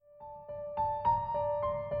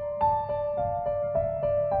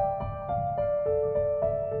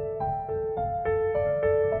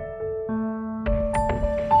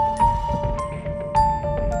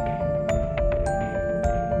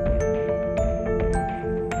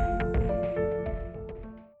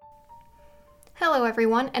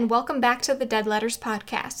everyone, and welcome back to the Dead Letters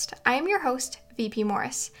podcast. I am your host, VP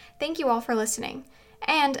Morris. Thank you all for listening.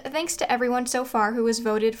 And thanks to everyone so far who has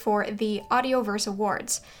voted for the Audioverse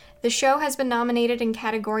Awards. The show has been nominated in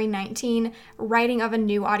Category 19, Writing of a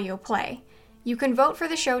New Audio Play. You can vote for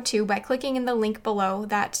the show too by clicking in the link below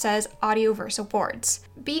that says Audioverse Awards.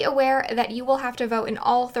 Be aware that you will have to vote in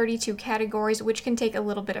all 32 categories, which can take a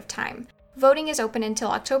little bit of time. Voting is open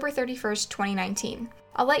until October 31st, 2019.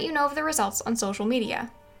 I'll let you know of the results on social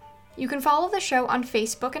media. You can follow the show on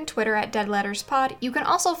Facebook and Twitter at Dead Letters Pod. You can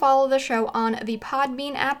also follow the show on the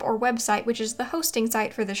Podbean app or website, which is the hosting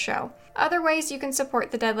site for the show. Other ways you can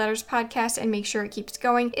support the Dead Letters podcast and make sure it keeps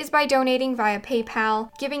going is by donating via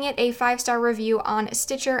PayPal, giving it a 5-star review on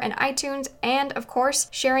Stitcher and iTunes, and, of course,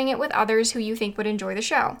 sharing it with others who you think would enjoy the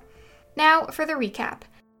show. Now, for the recap.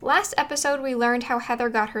 Last episode, we learned how Heather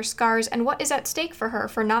got her scars and what is at stake for her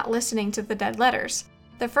for not listening to the Dead Letters.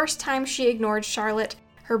 The first time she ignored Charlotte,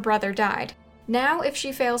 her brother died. Now, if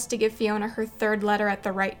she fails to give Fiona her third letter at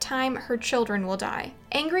the right time, her children will die.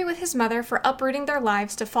 Angry with his mother for uprooting their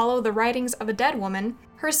lives to follow the writings of a dead woman,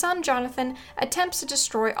 her son Jonathan attempts to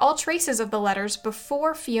destroy all traces of the letters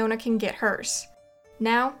before Fiona can get hers.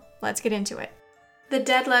 Now, let's get into it. The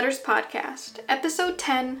Dead Letters Podcast, Episode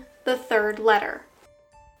 10, The Third Letter.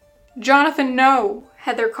 "Jonathan, no!"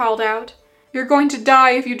 Heather called out. "You're going to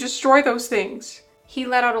die if you destroy those things." He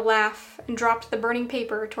let out a laugh and dropped the burning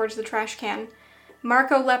paper towards the trash can.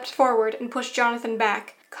 Marco leapt forward and pushed Jonathan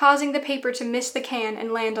back, causing the paper to miss the can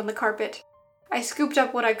and land on the carpet. I scooped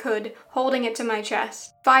up what I could, holding it to my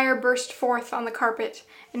chest. Fire burst forth on the carpet,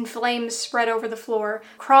 and flames spread over the floor,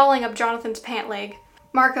 crawling up Jonathan's pant leg.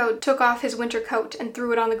 Marco took off his winter coat and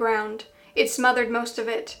threw it on the ground. It smothered most of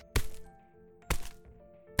it.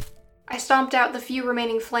 I stomped out the few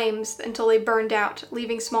remaining flames until they burned out,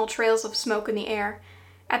 leaving small trails of smoke in the air.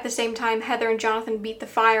 At the same time, Heather and Jonathan beat the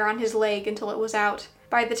fire on his leg until it was out.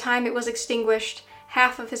 By the time it was extinguished,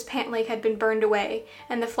 half of his pant leg had been burned away,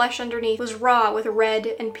 and the flesh underneath was raw with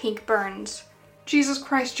red and pink burns. "Jesus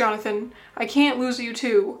Christ, Jonathan, I can't lose you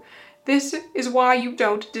too. This is why you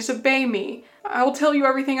don't disobey me. I'll tell you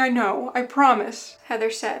everything I know, I promise," Heather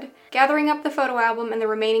said, gathering up the photo album and the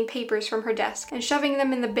remaining papers from her desk and shoving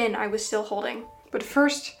them in the bin I was still holding. "But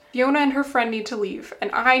first, Fiona and her friend need to leave,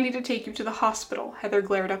 and I need to take you to the hospital," Heather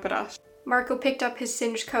glared up at us. Marco picked up his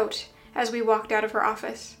singed coat as we walked out of her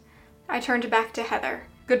office. I turned back to Heather.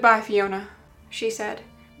 "Goodbye, Fiona," she said.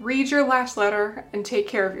 "Read your last letter and take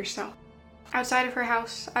care of yourself." Outside of her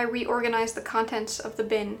house, I reorganized the contents of the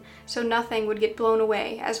bin so nothing would get blown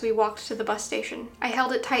away as we walked to the bus station. I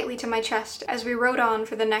held it tightly to my chest as we rode on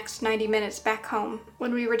for the next 90 minutes back home.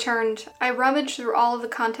 When we returned, I rummaged through all of the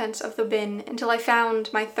contents of the bin until I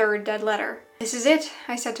found my third dead letter. "This is it,"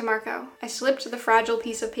 I said to Marco. I slipped the fragile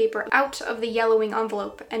piece of paper out of the yellowing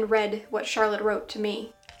envelope and read what Charlotte wrote to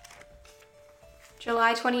me.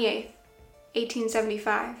 July 28th,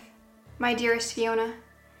 1875. My dearest Fiona,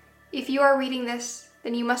 if you are reading this,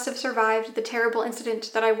 then you must have survived the terrible incident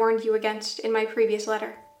that I warned you against in my previous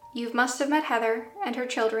letter. You must have met Heather and her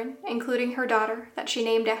children, including her daughter that she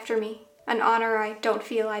named after me, an honor I don't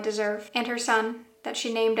feel I deserve, and her son that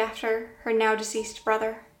she named after her now deceased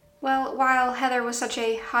brother. Well, while Heather was such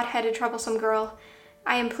a hot-headed, troublesome girl,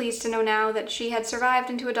 I am pleased to know now that she had survived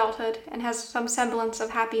into adulthood and has some semblance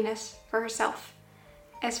of happiness for herself.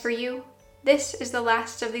 As for you, this is the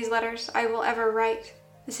last of these letters I will ever write.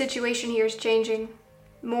 The situation here is changing.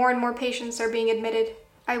 More and more patients are being admitted.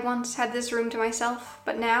 I once had this room to myself,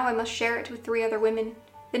 but now I must share it with 3 other women.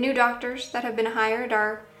 The new doctors that have been hired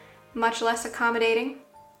are much less accommodating.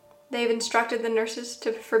 They've instructed the nurses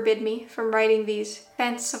to forbid me from writing these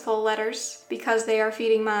fanciful letters because they are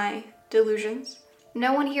feeding my delusions.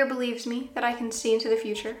 No one here believes me that I can see into the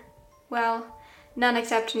future. Well, none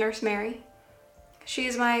except Nurse Mary. She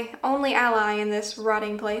is my only ally in this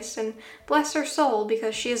rotting place, and bless her soul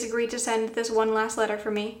because she has agreed to send this one last letter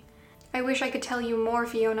for me. I wish I could tell you more,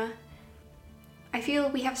 Fiona. I feel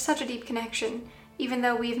we have such a deep connection, even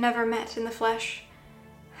though we've never met in the flesh.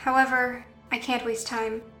 However, I can't waste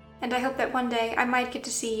time, and I hope that one day I might get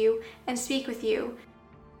to see you and speak with you.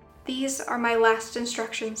 These are my last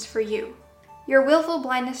instructions for you. Your willful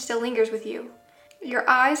blindness still lingers with you. Your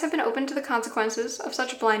eyes have been opened to the consequences of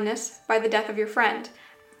such blindness by the death of your friend.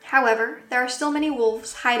 However, there are still many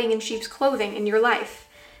wolves hiding in sheep's clothing in your life.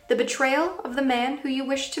 The betrayal of the man who you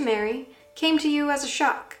wished to marry came to you as a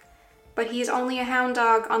shock, but he is only a hound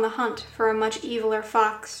dog on the hunt for a much eviler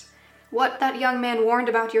fox. What that young man warned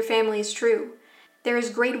about your family is true. There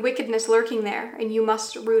is great wickedness lurking there, and you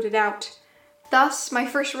must root it out. Thus, my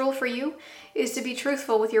first rule for you is to be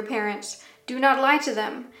truthful with your parents. Do not lie to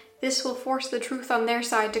them. This will force the truth on their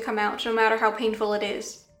side to come out, no matter how painful it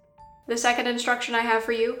is. The second instruction I have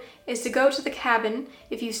for you is to go to the cabin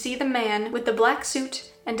if you see the man with the black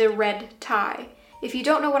suit and a red tie. If you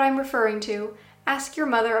don't know what I'm referring to, ask your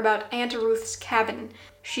mother about Aunt Ruth's cabin.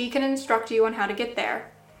 She can instruct you on how to get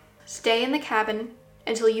there. Stay in the cabin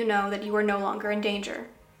until you know that you are no longer in danger.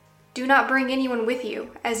 Do not bring anyone with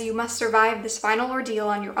you, as you must survive this final ordeal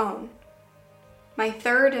on your own. My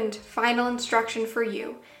third and final instruction for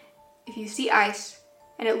you: if you see ice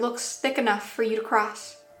and it looks thick enough for you to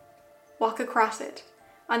cross, walk across it.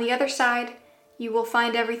 On the other side, you will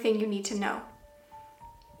find everything you need to know.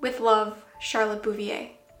 With love, Charlotte Bouvier.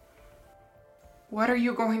 What are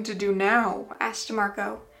you going to do now? Asked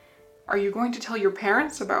Marco. Are you going to tell your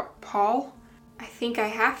parents about Paul? I think I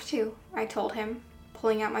have to, I told him,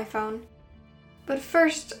 pulling out my phone. But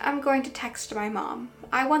first, I'm going to text my mom.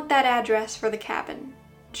 I want that address for the cabin,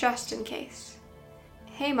 just in case.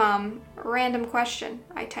 Hey Mom, random question,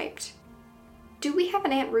 I typed. Do we have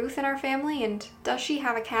an Aunt Ruth in our family, and does she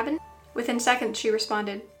have a cabin? Within seconds, she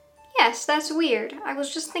responded, Yes, that's weird. I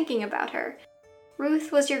was just thinking about her.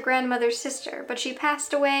 Ruth was your grandmother's sister, but she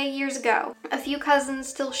passed away years ago. A few cousins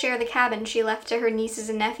still share the cabin she left to her nieces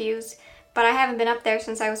and nephews, but I haven't been up there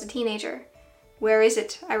since I was a teenager. Where is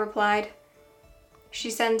it? I replied. She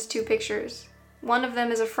sends 2 pictures. One of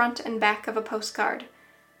them is a front and back of a postcard.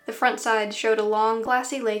 The front side showed a long,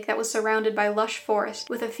 glassy lake that was surrounded by lush forest,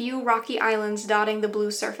 with a few rocky islands dotting the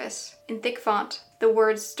blue surface. In thick font, the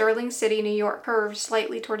words Sterling City, New York curved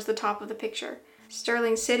slightly towards the top of the picture.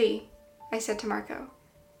 Sterling City, I said to Marco.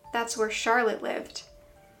 That's where Charlotte lived.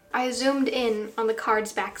 I zoomed in on the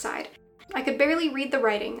card's backside. I could barely read the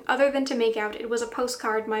writing, other than to make out it was a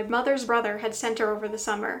postcard my mother's brother had sent her over the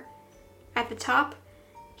summer. At the top,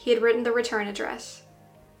 he had written the return address.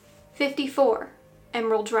 54,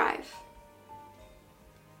 Emerald Drive.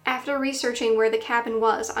 After researching where the cabin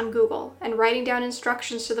was on Google and writing down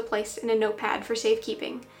instructions to the place in a notepad for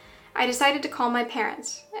safekeeping, I decided to call my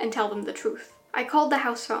parents and tell them the truth. I called the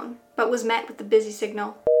house phone, but was met with the busy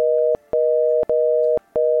signal.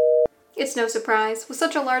 It's no surprise. With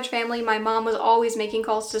such a large family, my mom was always making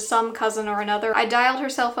calls to some cousin or another. I dialed her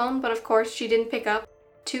cell phone, but of course she didn't pick up,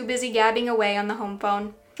 too busy gabbing away on the home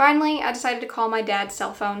phone. Finally, I decided to call my dad's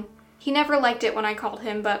cell phone. He never liked it when I called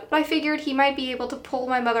him, but I figured he might be able to pull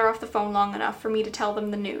my mother off the phone long enough for me to tell them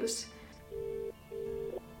the news.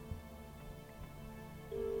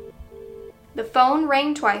 The phone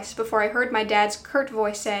rang twice before I heard my dad's curt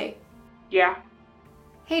voice say, Yeah.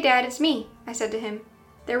 Hey Dad, it's me, I said to him.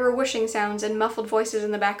 There were whooshing sounds and muffled voices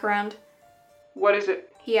in the background. What is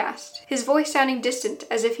it? He asked, his voice sounding distant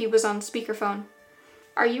as if he was on speakerphone.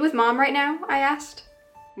 Are you with Mom right now? I asked.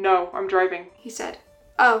 No, I'm driving, he said.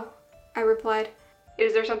 Oh, I replied.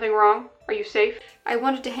 Is there something wrong? Are you safe? I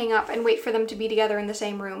wanted to hang up and wait for them to be together in the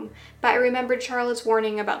same room, but I remembered Charlotte's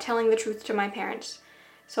warning about telling the truth to my parents.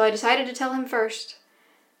 So I decided to tell him first.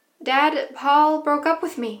 Dad, Paul broke up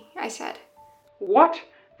with me, I said. What?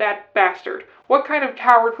 That bastard. What kind of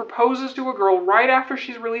coward proposes to a girl right after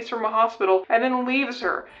she's released from a hospital and then leaves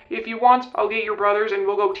her? If you want, I'll get your brothers and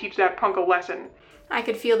we'll go teach that punk a lesson. I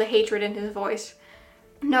could feel the hatred in his voice.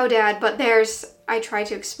 No, Dad, but there's... I tried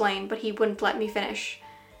to explain, but he wouldn't let me finish.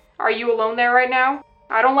 Are you alone there right now?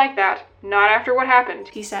 I don't like that. Not after what happened,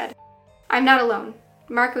 he said. I'm not alone.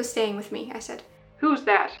 Marco's staying with me, I said. Who's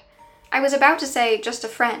that? I was about to say just a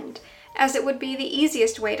friend, as it would be the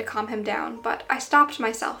easiest way to calm him down, but I stopped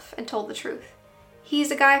myself and told the truth.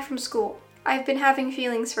 He's a guy from school. I've been having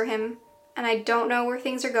feelings for him, and I don't know where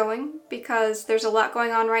things are going, because there's a lot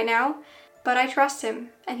going on right now, but I trust him,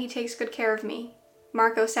 and he takes good care of me.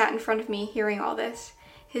 Marco sat in front of me, hearing all this.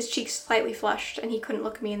 His cheeks slightly flushed, and he couldn't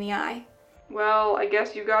look me in the eye. Well, I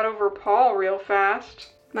guess you got over Paul real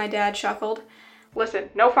fast. My dad chuckled. Listen,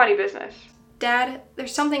 no funny business. Dad,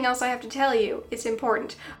 there's something else I have to tell you. It's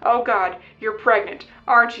important. Oh God, you're pregnant,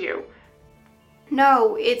 aren't you?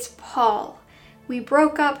 No, it's Paul. We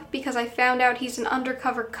broke up because I found out he's an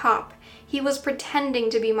undercover cop. He was pretending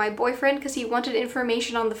to be my boyfriend because he wanted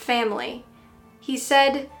information on the family. He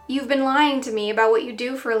said, you've been lying to me about what you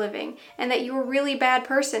do for a living, and that you're a really bad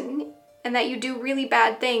person, and that you do really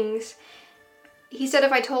bad things. He said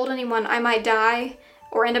if I told anyone, I might die,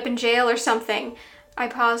 or end up in jail or something. I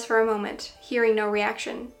paused for a moment, hearing no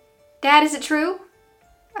reaction. Dad, is it true?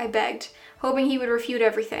 I begged, hoping he would refute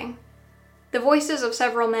everything. The voices of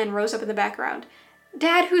several men rose up in the background.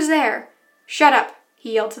 Dad, who's there? Shut up,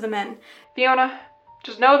 he yelled to the men. Fiona,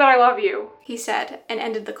 just know that I love you, he said, and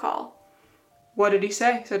ended the call. What did he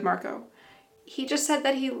say? Said Marco. He just said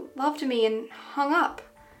that he loved me and hung up.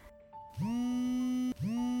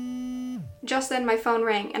 Just then my phone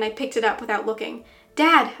rang, and I picked it up without looking.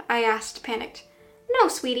 "Dad," I asked, panicked. "No,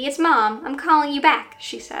 sweetie, it's Mom. I'm calling you back,"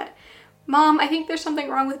 she said. "Mom, I think there's something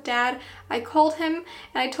wrong with Dad. I called him,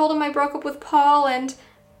 and I told him I broke up with Paul, and—"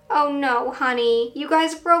 "Oh no, honey, you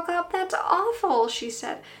guys broke up? That's awful," she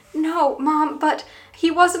said. "No, Mom, but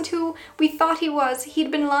he wasn't who we thought he was.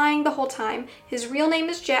 He'd been lying the whole time. His real name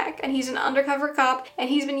is Jack, and he's an undercover cop, and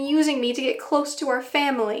he's been using me to get close to our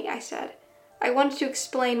family," I said. I wanted to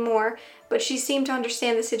explain more, but she seemed to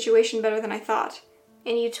understand the situation better than I thought.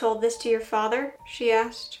 "And you told this to your father?" she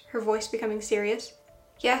asked, her voice becoming serious.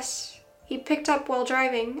 "Yes. He picked up while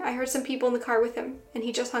driving. I heard some people in the car with him, and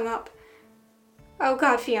he just hung up." "Oh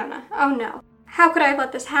God, Fiona. Oh no. How could I have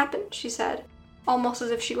let this happen?" she said, almost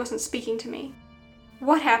as if she wasn't speaking to me.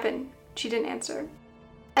 "What happened?" She didn't answer.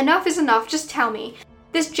 "Enough is enough. Just tell me.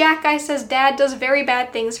 This Jack guy says Dad does very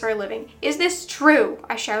bad things for a living. Is this true?"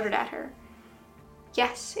 I shouted at her.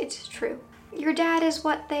 "Yes, it's true. Your dad is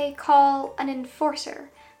what they call an enforcer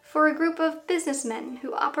for a group of businessmen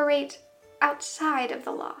who operate outside of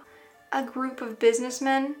the law." "A group of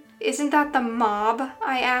businessmen? Isn't that the mob?"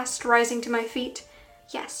 I asked, rising to my feet.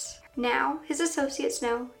 "Yes. Now his associates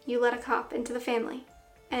know you let a cop into the family,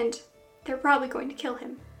 and they're probably going to kill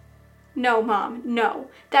him." "No, Mom, no.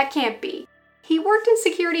 That can't be. He worked in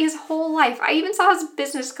security his whole life. I even saw his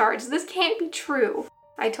business cards. This can't be true,"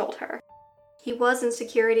 I told her. "He was in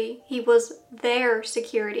security. He was their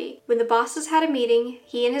security. When the bosses had a meeting,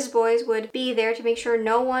 he and his boys would be there to make sure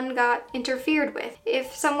no one got interfered with.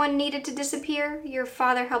 If someone needed to disappear, your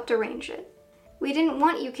father helped arrange it. We didn't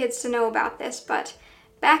want you kids to know about this, but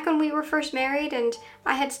back when we were first married and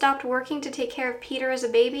I had stopped working to take care of Peter as a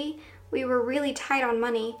baby, we were really tight on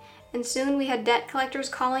money, and soon we had debt collectors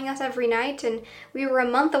calling us every night, and we were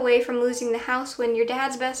a month away from losing the house when your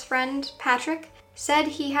dad's best friend, Patrick, said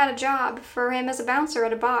he had a job for him as a bouncer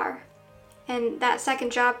at a bar. And that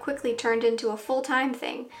second job quickly turned into a full-time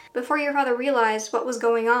thing. Before your father realized what was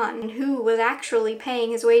going on and who was actually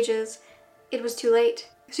paying his wages, it was too late."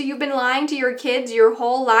 "So you've been lying to your kids your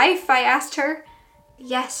whole life?" I asked her.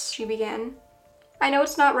 "Yes," she began. "I know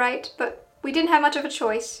it's not right, but we didn't have much of a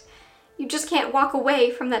choice. You just can't walk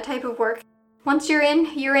away from that type of work. Once you're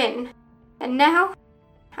in, you're in. And now—"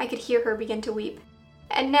 I could hear her begin to weep.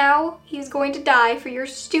 "And now he's going to die for your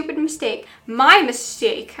stupid mistake." "My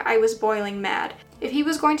mistake?" I was boiling mad. If he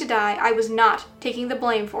was going to die, I was not taking the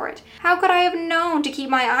blame for it. How could I have known to keep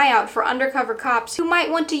my eye out for undercover cops who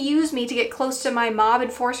might want to use me to get close to my mob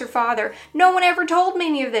enforcer father? No one ever told me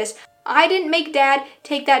any of this. I didn't make Dad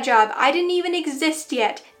take that job. I didn't even exist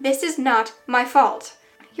yet. This is not my fault.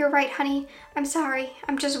 "You're right, honey. I'm sorry.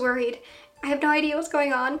 I'm just worried. I have no idea what's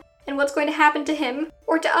going on and what's going to happen to him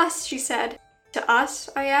or to us," she said. "To us?"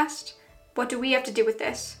 I asked. "What do we have to do with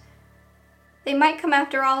this?" "They might come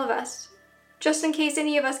after all of us, just in case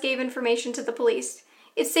any of us gave information to the police.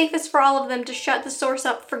 It's safest for all of them to shut the source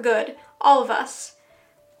up for good. All of us."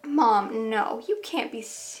 "Mom, no. You can't be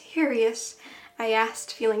serious," I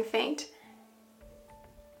asked, feeling faint.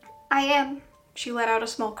 "I am." She let out a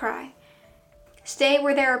small cry. "Stay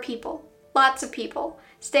where there are people. Lots of people.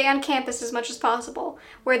 Stay on campus as much as possible,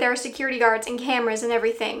 where there are security guards and cameras and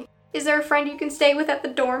everything. Is there a friend you can stay with at the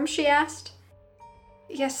dorm?" she asked.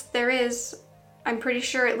 "Yes, there is. I'm pretty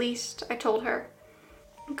sure, at least," I told her.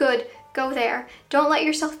 "Good. Go there. Don't let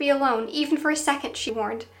yourself be alone, even for a second," she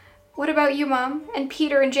warned. "What about you, Mom? And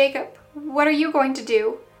Peter and Jacob? What are you going to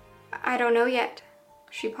do?" "I don't know yet."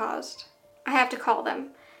 She paused. "I have to call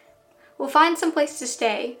them. We'll find some place to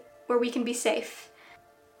stay, where we can be safe.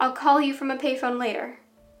 I'll call you from a payphone later."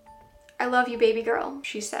 "I love you, baby girl,"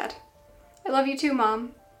 she said. "I love you too,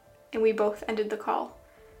 Mom." And we both ended the call.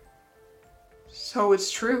 "So it's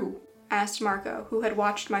true?" asked Marco, who had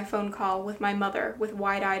watched my phone call with my mother with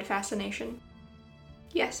wide-eyed fascination.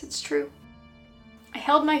 "Yes, it's true." I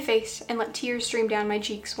held my face and let tears stream down my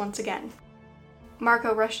cheeks once again.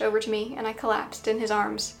 Marco rushed over to me, and I collapsed in his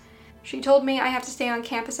arms. She told me I have to stay on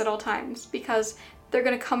campus at all times, because they're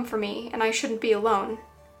going to come for me, and I shouldn't be alone.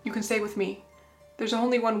 "You can stay with me. There's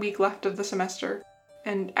only 1 week left of the semester,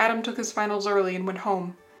 and Adam took his finals early and went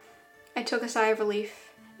home." I took a sigh of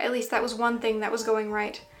relief. At least that was one thing that was going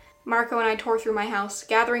right. Marco and I tore through my house,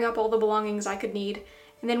 gathering up all the belongings I could need,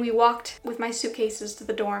 and then we walked with my suitcases to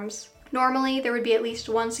the dorms. Normally, there would be at least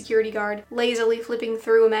one security guard lazily flipping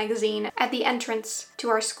through a magazine at the entrance to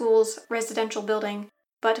our school's residential building,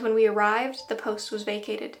 but when we arrived, the post was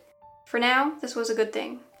vacated. For now, this was a good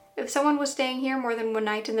thing. If someone was staying here more than one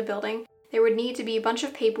night in the building, there would need to be a bunch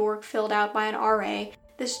of paperwork filled out by an RA,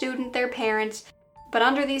 the student, their parents, but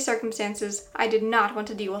under these circumstances, I did not want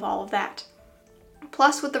to deal with all of that.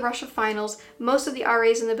 Plus, with the rush of finals, most of the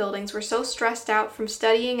RAs in the buildings were so stressed out from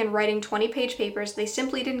studying and writing 20-page papers they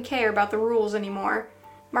simply didn't care about the rules anymore.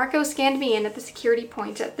 Marco scanned me in at the security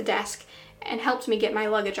point at the desk and helped me get my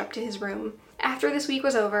luggage up to his room. After this week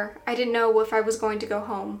was over, I didn't know if I was going to go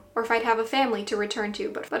home, or if I'd have a family to return to,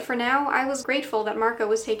 but for now, I was grateful that Marco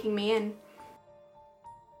was taking me in.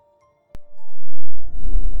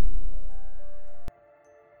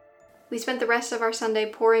 We spent the rest of our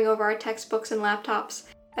Sunday poring over our textbooks and laptops,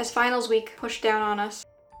 as finals week pushed down on us.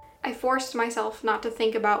 I forced myself not to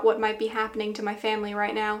think about what might be happening to my family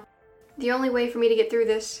right now. The only way for me to get through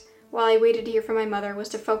this, while I waited to hear from my mother, was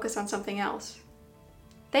to focus on something else.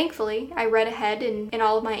 Thankfully, I read ahead in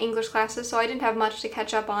all of my English classes, so I didn't have much to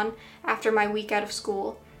catch up on after my week out of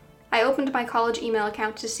school. I opened my college email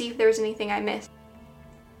account to see if there was anything I missed.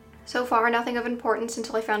 So far, nothing of importance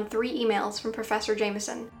until I found 3 emails from Professor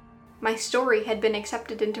Jameson. My story had been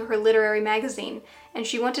accepted into her literary magazine, and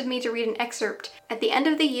she wanted me to read an excerpt at the end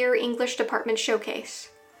of the year English department showcase.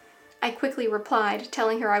 I quickly replied,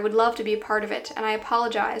 telling her I would love to be a part of it, and I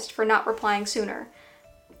apologized for not replying sooner.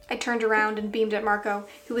 I turned around and beamed at Marco,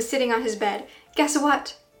 who was sitting on his bed. Guess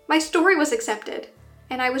what? My story was accepted,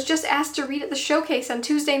 and I was just asked to read at the showcase on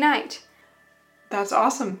Tuesday night. That's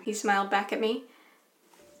awesome, he smiled back at me.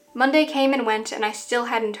 Monday came and went, and I still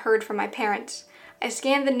hadn't heard from my parents. I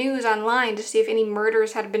scanned the news online to see if any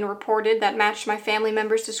murders had been reported that matched my family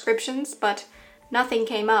members' descriptions, but nothing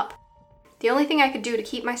came up. The only thing I could do to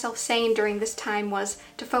keep myself sane during this time was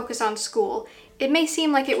to focus on school. It may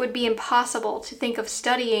seem like it would be impossible to think of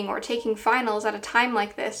studying or taking finals at a time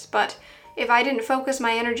like this, but if I didn't focus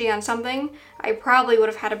my energy on something, I probably would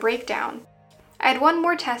have had a breakdown. I had one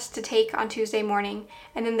more test to take on Tuesday morning,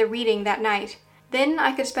 and then the reading that night. Then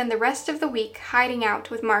I could spend the rest of the week hiding out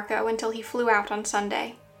with Marco until he flew out on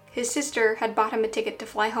Sunday. His sister had bought him a ticket to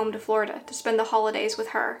fly home to Florida to spend the holidays with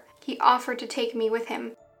her. He offered to take me with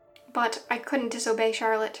him, but I couldn't disobey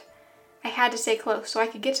Charlotte. I had to stay close so I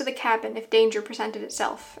could get to the cabin if danger presented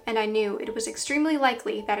itself, and I knew it was extremely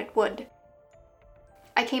likely that it would.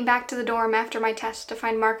 I came back to the dorm after my test to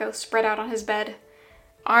find Marco spread out on his bed.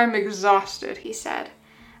 I'm exhausted, he said.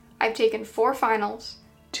 I've taken 4 finals.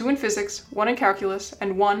 2 in physics, 1 in calculus,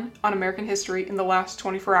 and 1 on American history in the last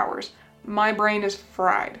 24 hours. My brain is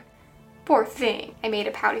fried. Poor thing, I made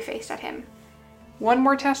a pouty face at him. 1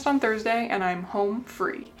 more test on Thursday, and I'm home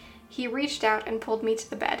free. He reached out and pulled me to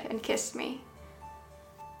the bed and kissed me.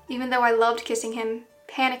 Even though I loved kissing him,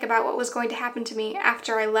 panic about what was going to happen to me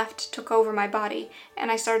after I left took over my body, and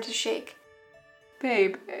I started to shake.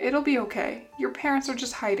 Babe, it'll be okay. Your parents are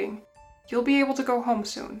just hiding. You'll be able to go home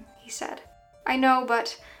soon, he said. I know,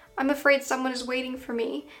 but I'm afraid someone is waiting for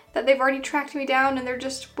me, that they've already tracked me down and they're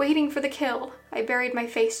just waiting for the kill. I buried my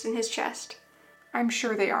face in his chest. I'm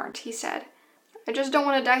sure they aren't, he said. I just don't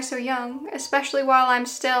want to die so young, especially while I'm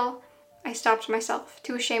still... I stopped myself,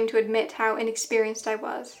 too ashamed to admit how inexperienced I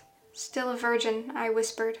was. Still a virgin, I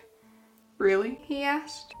whispered. Really? He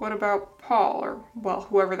asked. What about Paul, or, well,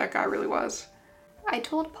 whoever that guy really was? I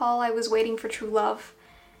told Paul I was waiting for true love.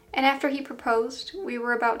 And after he proposed, we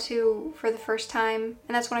were about to, for the first time,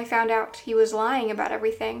 and that's when I found out he was lying about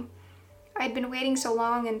everything. I'd been waiting so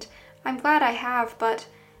long, and I'm glad I have, but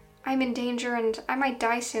I'm in danger and I might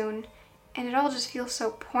die soon, and it all just feels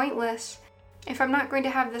so pointless. If I'm not going to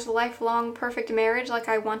have this lifelong perfect marriage like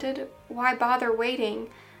I wanted, why bother waiting?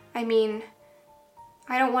 I mean,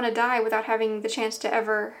 I don't want to die without having the chance to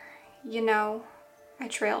ever, I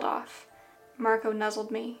trailed off. Marco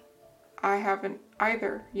nuzzled me. I haven't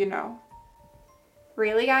either,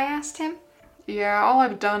 Really? I asked him. Yeah, all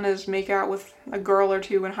I've done is make out with a girl or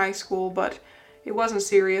 2 in high school, but it wasn't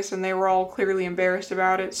serious and they were all clearly embarrassed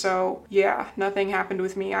about it, so yeah, nothing happened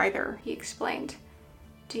with me either, he explained.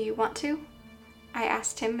 Do you want to? I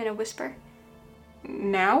asked him in a whisper.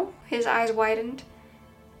 Now? His eyes widened.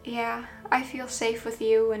 Yeah, I feel safe with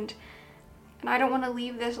you, and I don't want to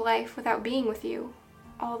leave this life without being with you,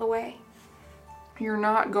 all the way. You're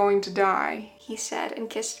not going to die, he said and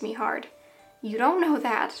kissed me hard. You don't know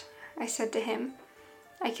that, I said to him.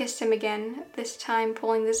 I kissed him again, this time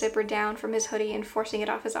pulling the zipper down from his hoodie and forcing it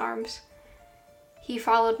off his arms. He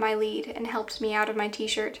followed my lead and helped me out of my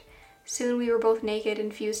t-shirt. Soon we were both naked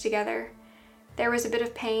and fused together. There was a bit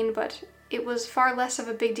of pain, but it was far less of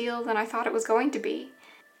a big deal than I thought it was going to be.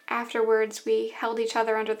 Afterwards, we held each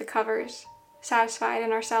other under the covers, satisfied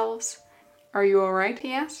in ourselves. Are you all right?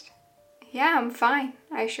 He asked. Yeah, I'm fine,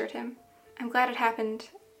 I assured him. I'm glad it happened,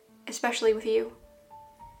 especially with you.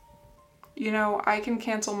 I can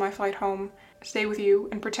cancel my flight home, stay with you,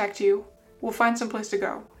 and protect you. We'll find some place to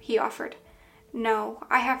go, he offered. No,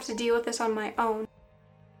 I have to deal with this on my own.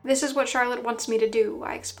 This is what Charlotte wants me to do,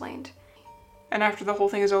 I explained. And after the whole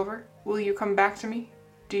thing is over, will you come back to me?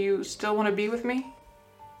 Do you still want to be with me?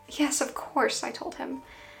 Yes, of course, I told him.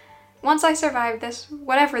 Once I survive this,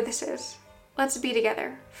 whatever this is, let's be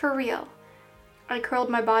together, for real. I curled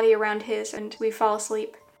my body around his and we fall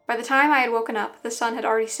asleep. By the time I had woken up, the sun had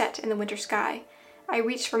already set in the winter sky. I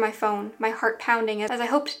reached for my phone, my heart pounding as I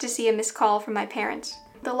hoped to see a missed call from my parents.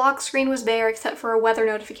 The lock screen was there except for a weather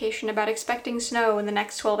notification about expecting snow in the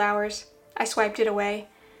next 12 hours. I swiped it away.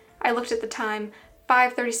 I looked at the time.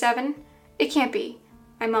 5:37? It can't be.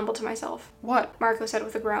 I mumbled to myself. What? Marco said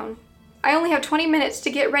with a groan. I only have 20 minutes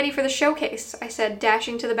to get ready for the showcase, I said,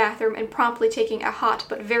 dashing to the bathroom and promptly taking a hot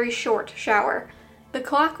but very short shower. The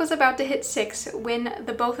clock was about to hit 6 when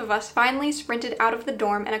the both of us finally sprinted out of the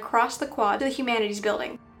dorm and across the quad to the humanities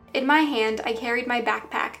building. In my hand, I carried my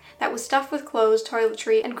backpack that was stuffed with clothes,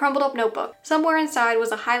 toiletry, and crumpled up notebook. Somewhere inside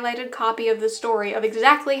was a highlighted copy of the story of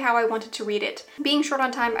exactly how I wanted to read it. Being short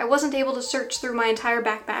on time, I wasn't able to search through my entire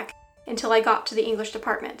backpack until I got to the English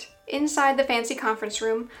department. Inside the fancy conference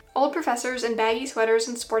room, old professors in baggy sweaters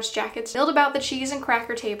and sports jackets milled about the cheese and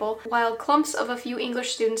cracker table, while clumps of a few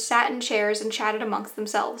English students sat in chairs and chatted amongst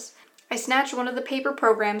themselves. I snatched one of the paper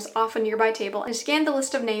programs off a nearby table and scanned the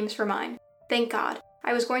list of names for mine. Thank God.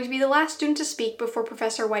 I was going to be the last student to speak before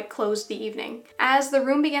Professor White closed the evening. As the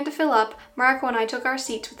room began to fill up, Marco and I took our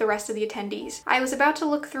seats with the rest of the attendees. I was about to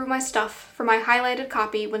look through my stuff for my highlighted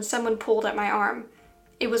copy when someone pulled at my arm.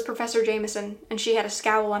 It was Professor Jameson, and she had a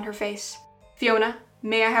scowl on her face. "Fiona,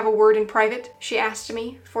 may I have a word in private?" she asked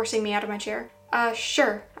me, forcing me out of my chair.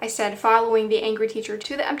 Sure," I said, following the angry teacher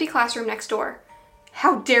to the empty classroom next door.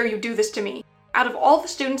 "How dare you do this to me? Out of all the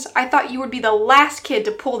students, I thought you would be the last kid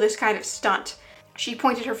to pull this kind of stunt." She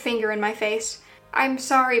pointed her finger in my face. "I'm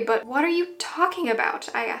sorry, but what are you talking about?"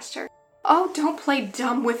 I asked her. "Oh, don't play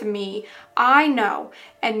dumb with me. I know.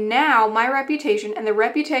 And now my reputation and the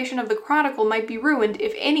reputation of the Chronicle might be ruined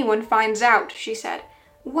if anyone finds out," she said.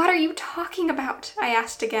 "What are you talking about?" I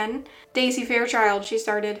asked again. "Daisy Fairchild," she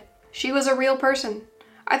started. "She was a real person.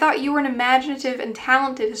 I thought you were an imaginative and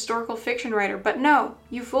talented historical fiction writer, but no,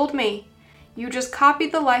 you fooled me. You just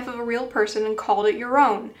copied the life of a real person and called it your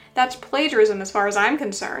own. That's plagiarism as far as I'm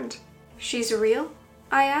concerned." "She's real?"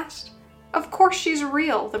 I asked. "Of course she's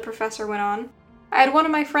real," the professor went on. "I had one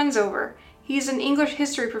of my friends over. He's an English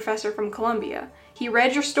history professor from Columbia. He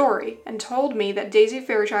read your story and told me that Daisy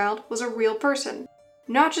Fairchild was a real person.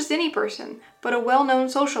 Not just any person, but a well-known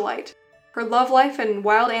socialite. Her love life and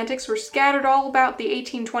wild antics were scattered all about the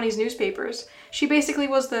 1820s newspapers. She basically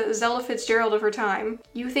was the Zella Fitzgerald of her time.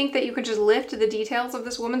 You think that you could just lift the details of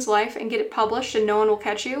this woman's life and get it published and no one will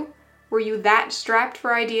catch you? Were you that strapped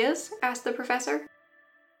for ideas?" asked the professor.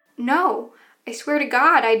 "No, I swear to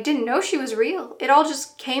God, I didn't know she was real. It all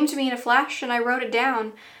just came to me in a flash and I wrote it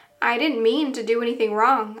down. I didn't mean to do anything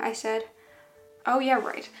wrong," I said. "Oh yeah,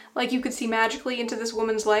 right. Like you could see magically into this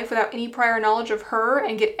woman's life without any prior knowledge of her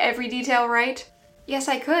and get every detail right?" "Yes,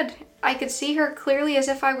 I could. I could see her clearly as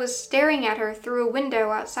if I was staring at her through a window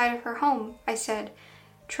outside of her home," I said,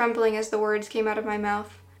 trembling as the words came out of my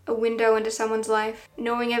mouth. A window into someone's life,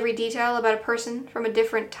 knowing every detail about a person from a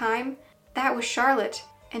different time. That was Charlotte,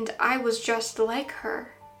 and I was just like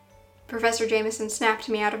her. Professor Jameson snapped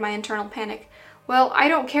me out of my internal panic. "Well, I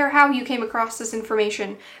don't care how you came across this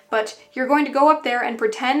information, but you're going to go up there and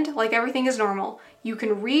pretend like everything is normal. You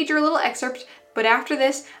can read your little excerpt, but after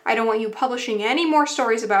this, I don't want you publishing any more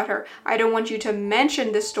stories about her. I don't want you to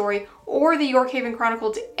mention this story or the York Haven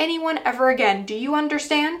Chronicle to anyone ever again. Do you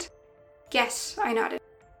understand?" "Yes," I nodded.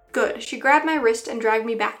 "Good." She grabbed my wrist and dragged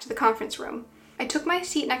me back to the conference room. I took my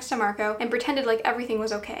seat next to Marco and pretended like everything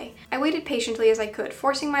was okay. I waited patiently as I could,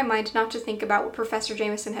 forcing my mind not to think about what Professor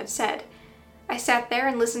Jameson had said. I sat there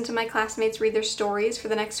and listened to my classmates read their stories for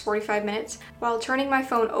the next 45 minutes, while turning my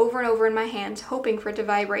phone over and over in my hands, hoping for it to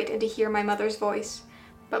vibrate and to hear my mother's voice.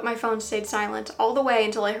 But my phone stayed silent all the way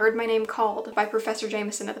until I heard my name called by Professor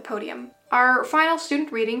Jameson at the podium. "Our final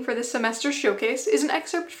student reading for this semester's showcase is an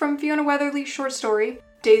excerpt from Fiona Weatherly's short story,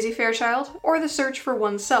 Daisy Fairchild, or The Search for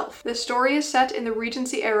Oneself. The story is set in the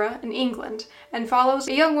Regency era in England and follows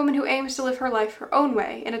a young woman who aims to live her life her own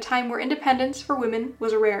way in a time where independence for women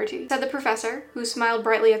was a rarity," said the professor, who smiled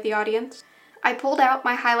brightly at the audience. I pulled out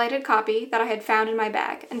my highlighted copy that I had found in my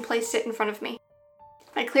bag and placed it in front of me.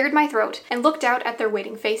 I cleared my throat and looked out at their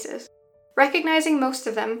waiting faces. Recognizing most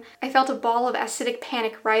of them, I felt a ball of acidic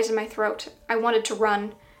panic rise in my throat. I wanted to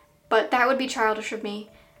run, but that would be childish of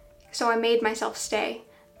me, so I made myself stay.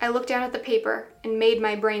 I looked down at the paper and made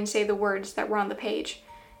my brain say the words that were on the page.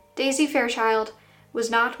 "Daisy Fairchild was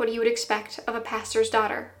not what you would expect of a pastor's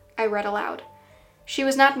daughter," I read aloud. She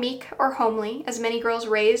was not meek or homely, as many girls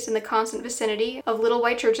raised in the constant vicinity of little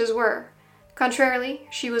white churches were. Contrarily,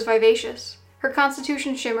 she was vivacious. Her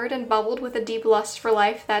constitution shimmered and bubbled with a deep lust for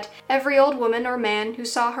life that every old woman or man who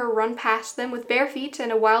saw her run past them with bare feet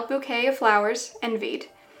and a wild bouquet of flowers envied.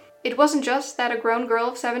 It wasn't just that a grown girl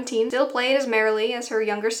of 17 still played as merrily as her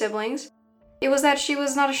younger siblings. It was that she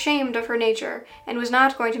was not ashamed of her nature and was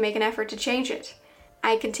not going to make an effort to change it.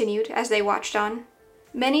 I continued as they watched on.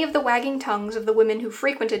 Many of the wagging tongues of the women who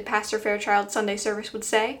frequented Pastor Fairchild's Sunday service would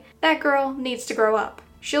say, "That girl needs to grow up.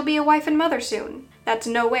 She'll be a wife and mother soon. That's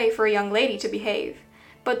no way for a young lady to behave."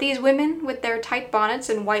 But these women, with their tight bonnets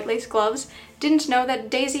and white lace gloves, didn't know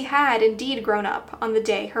that Daisy had indeed grown up on the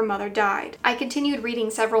day her mother died. I continued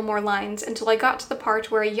reading several more lines until I got to the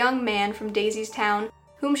part where a young man from Daisy's town,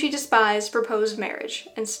 whom she despised, proposed marriage,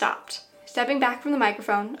 and stopped. Stepping back from the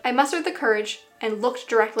microphone, I mustered the courage and looked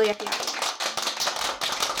directly at the audience.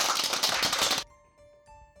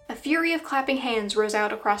 A fury of clapping hands rose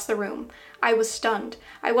out across the room. I was stunned.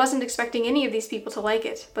 I wasn't expecting any of these people to like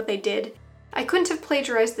it, but they did. I couldn't have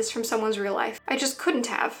plagiarized this from someone's real life. I just couldn't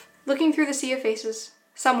have. Looking through the sea of faces,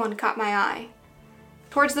 someone caught my eye.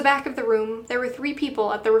 Towards the back of the room, there were 3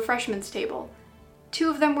 people at the refreshments table. 2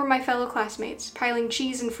 of them were my fellow classmates, piling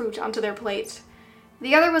cheese and fruit onto their plates.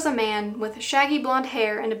 The other was a man with shaggy blonde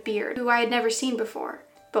hair and a beard, who I had never seen before.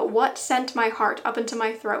 But what sent my heart up into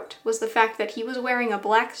my throat was the fact that he was wearing a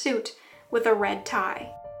black suit with a red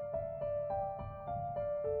tie.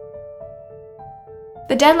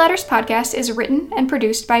 The Dead Letters podcast is written and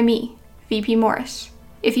produced by me, VP Morris.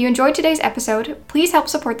 If you enjoyed today's episode, please help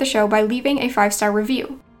support the show by leaving a 5-star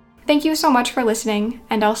review. Thank you so much for listening,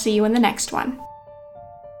 and I'll see you in the next one.